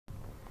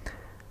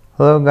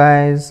Hello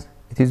guys,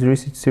 it is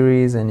research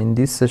series, and in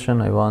this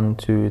session I want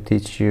to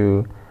teach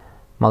you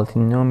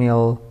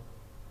multinomial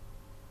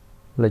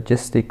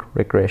logistic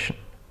regression.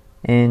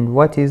 And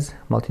what is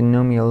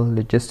multinomial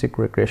logistic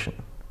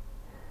regression?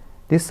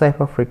 This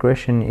type of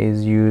regression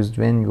is used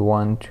when you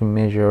want to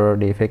measure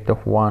the effect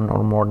of one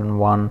or more than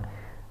one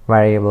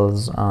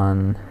variables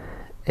on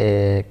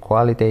a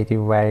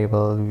qualitative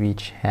variable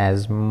which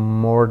has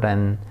more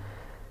than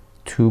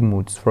two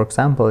moods. For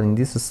example, in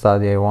this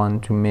study I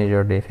want to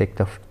measure the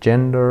effect of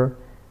gender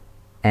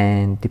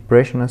and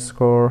depression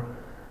score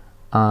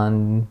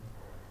on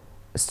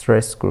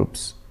stress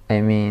groups. I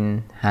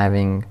mean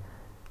having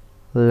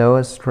low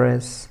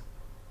stress,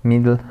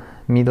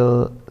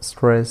 middle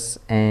stress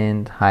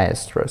and high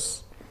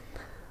stress.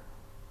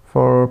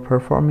 For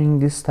performing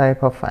this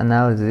type of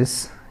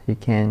analysis you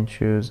can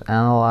choose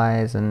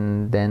analyze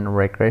and then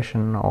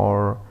regression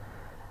or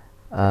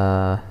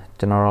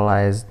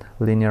generalized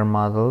linear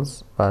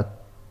models,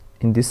 but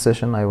in this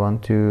session I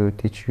want to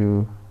teach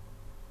you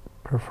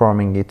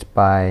performing it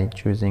by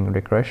choosing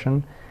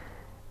regression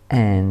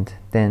and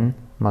then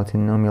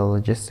multinomial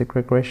logistic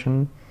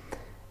regression,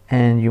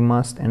 and you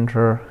must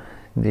enter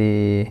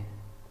the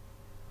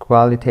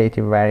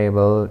qualitative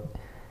variable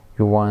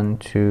you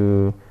want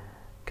to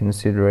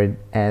consider it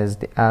as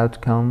the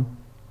outcome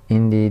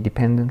in the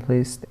dependent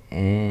list,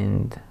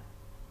 and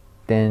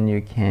then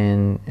you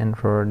can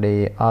enter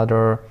the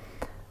other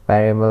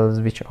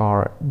variables which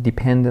are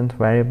dependent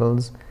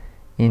variables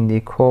in the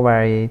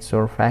covariates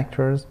or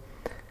factors.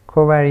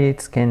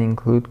 Covariates can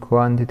include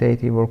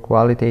quantitative or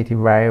qualitative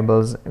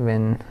variables.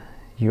 When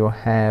you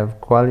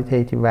have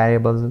qualitative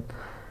variables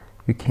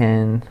you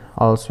can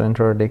also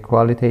enter the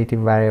qualitative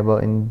variable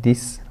in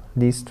this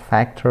list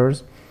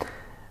factors.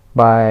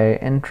 By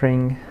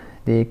entering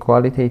the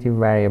qualitative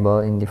variable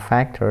in the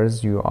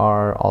factors you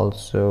are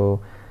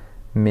also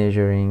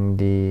measuring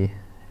the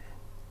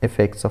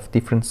effects of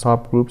different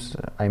subgroups.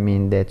 I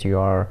mean that you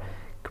are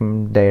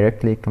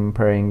directly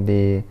comparing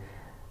the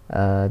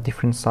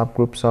different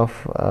subgroups of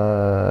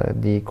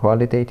the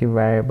qualitative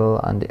variable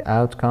and the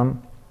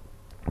outcome.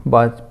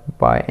 But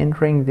by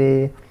entering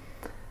the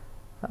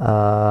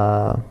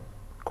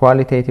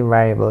qualitative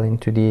variable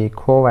into the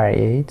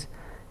covariate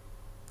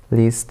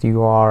list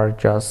you are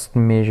just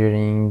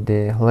measuring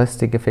the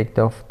holistic effect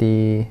of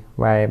the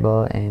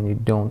variable, and you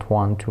don't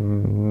want to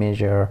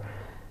measure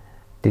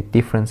the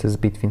differences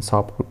between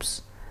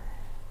subgroups.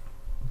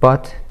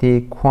 But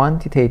the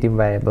quantitative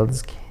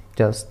variables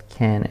just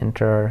can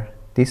enter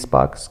this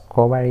box,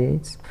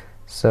 covariates.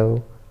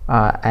 So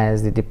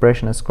as the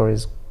depression score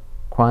is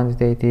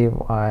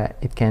quantitative,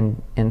 it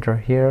can enter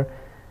here.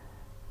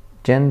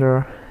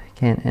 Gender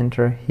can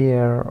enter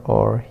here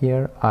or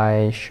here.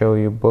 I show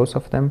you both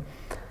of them.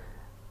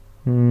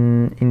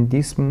 In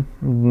this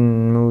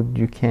mode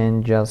you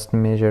can just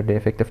measure the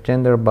effect of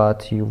gender,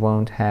 but you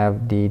won't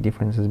have the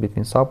differences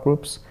between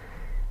subgroups.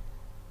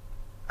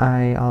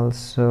 I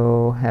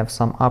also have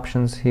some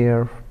options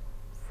here.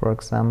 For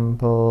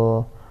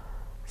example,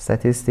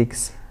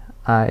 statistics,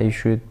 you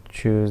should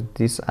choose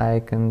these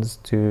icons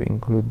to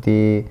include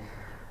the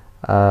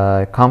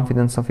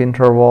confidence of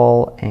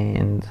interval,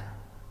 and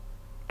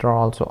there are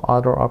also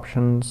other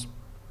options.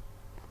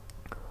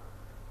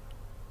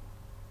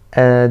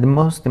 The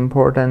most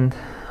important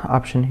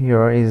option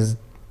here is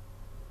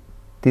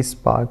this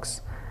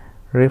box,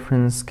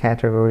 reference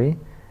category.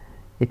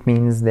 It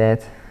means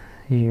that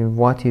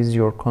what is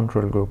your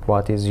control group,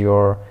 what is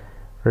your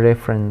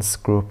reference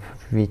group,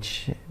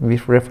 which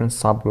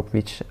reference subgroup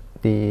which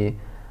the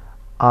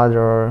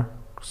other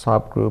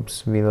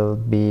subgroups will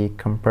be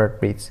compared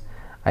with.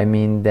 I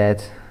mean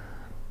that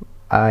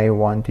I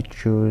want to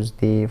choose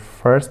the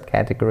first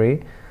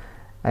category,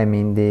 I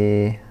mean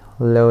the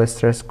low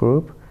stress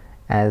group,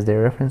 as the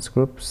reference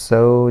group,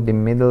 so the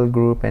middle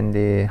group and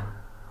the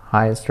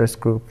high stress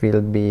group will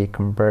be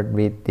compared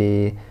with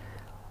the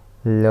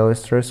low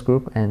stress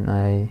group, and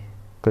I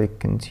click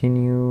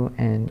continue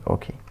and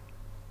OK.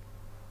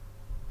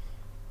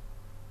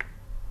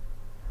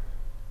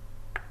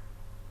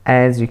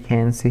 As you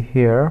can see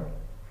here,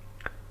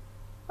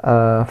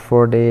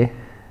 for the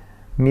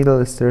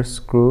middle stress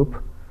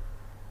group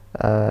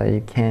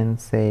you can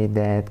say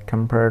that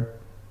compared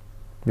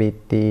with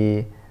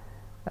the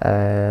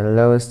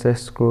low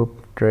stress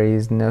group there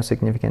is no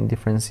significant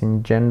difference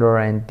in gender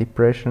and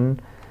depression.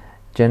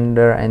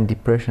 Gender and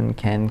depression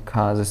can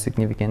cause a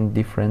significant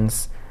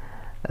difference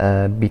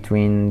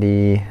between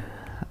the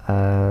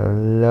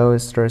low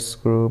stress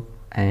group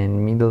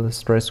and middle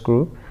stress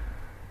group.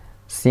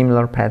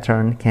 Similar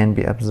pattern can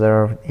be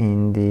observed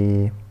in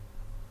the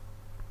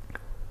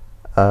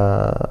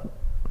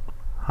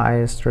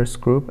high stress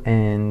group,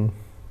 and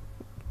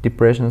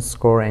depression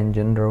score and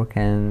gender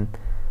can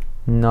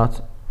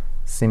not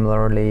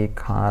similarly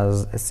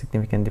cause a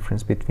significant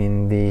difference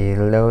between the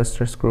low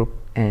stress group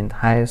and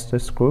high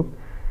stress group.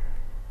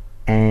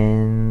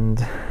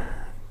 And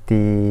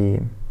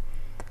the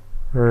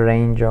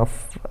range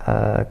of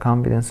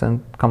confidence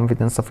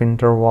of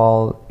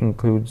interval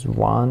includes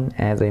 1,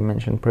 as I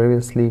mentioned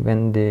previously.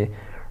 When the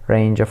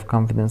range of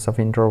confidence of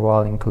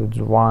interval includes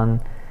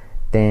 1,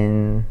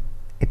 then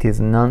it is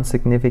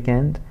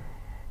non-significant.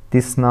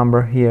 This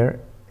number here,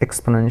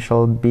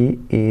 exponential b,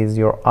 is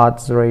your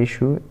odds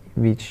ratio,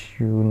 which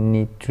you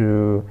need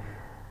to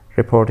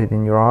report it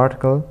in your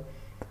article.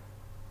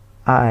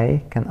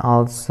 I can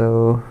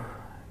also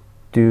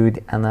do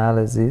the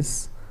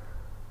analysis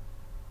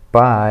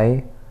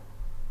by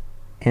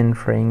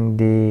entering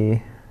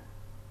the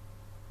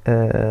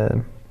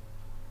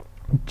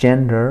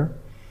gender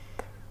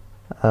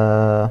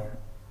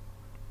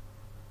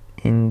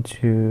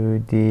into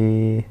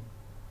the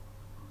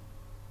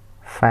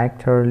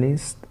factor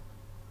list,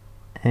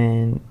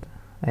 and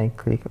I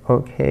click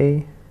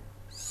OK.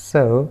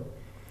 So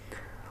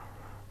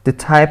the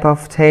type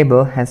of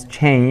table has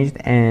changed,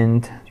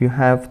 and you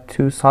have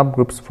two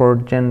subgroups for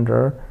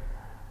gender,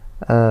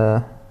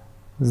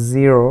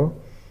 0,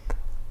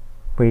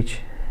 which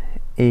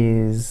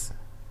is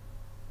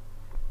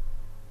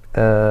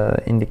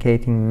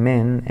indicating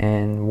men,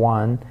 and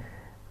 1,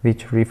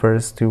 which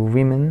refers to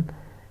women.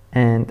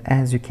 And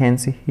as you can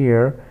see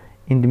here,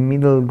 in the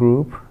middle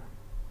group,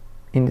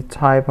 in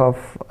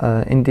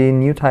the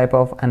new type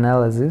of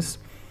analysis,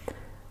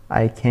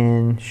 I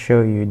can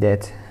show you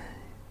that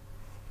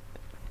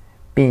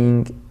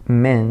being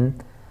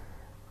men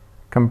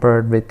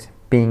compared with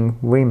being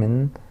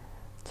women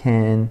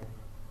can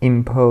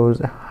impose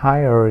a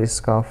higher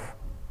risk of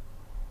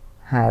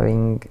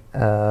having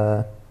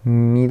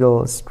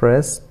middle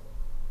stress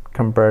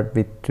compared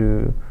with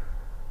the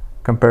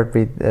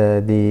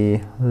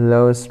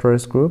low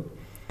stress group,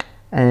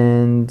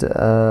 and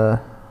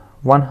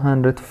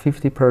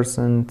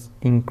 150%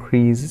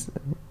 increase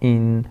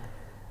in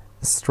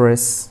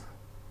stress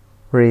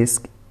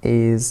risk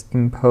is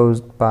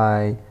imposed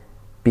by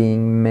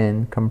being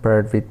men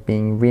compared with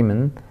being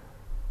women.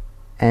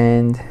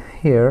 And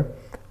here,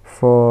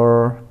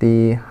 for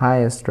the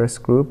highest stress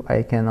group,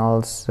 I can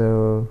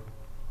also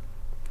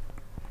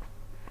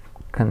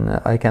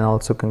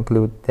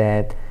conclude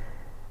that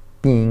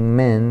being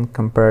men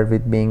compared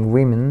with being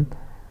women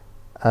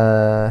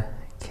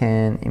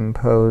can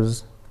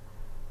impose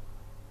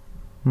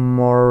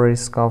more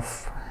risk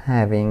of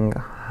having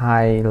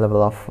high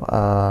level of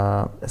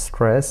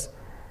stress.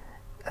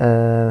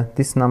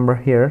 This number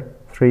here,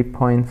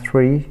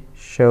 3.3,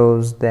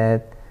 shows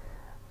that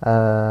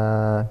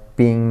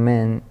being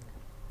men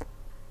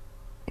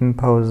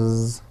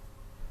imposes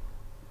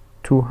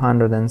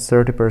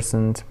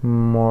 230%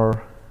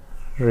 more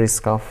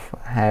risk of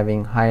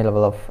having high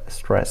level of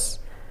stress.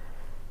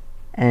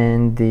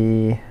 And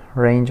the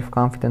range of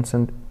confidence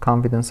of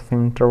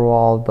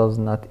interval does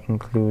not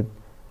include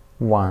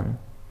 1.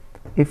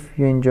 If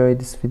you enjoyed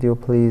this video,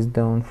 please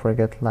don't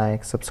forget to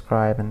like,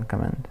 subscribe and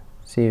comment.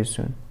 See you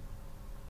soon.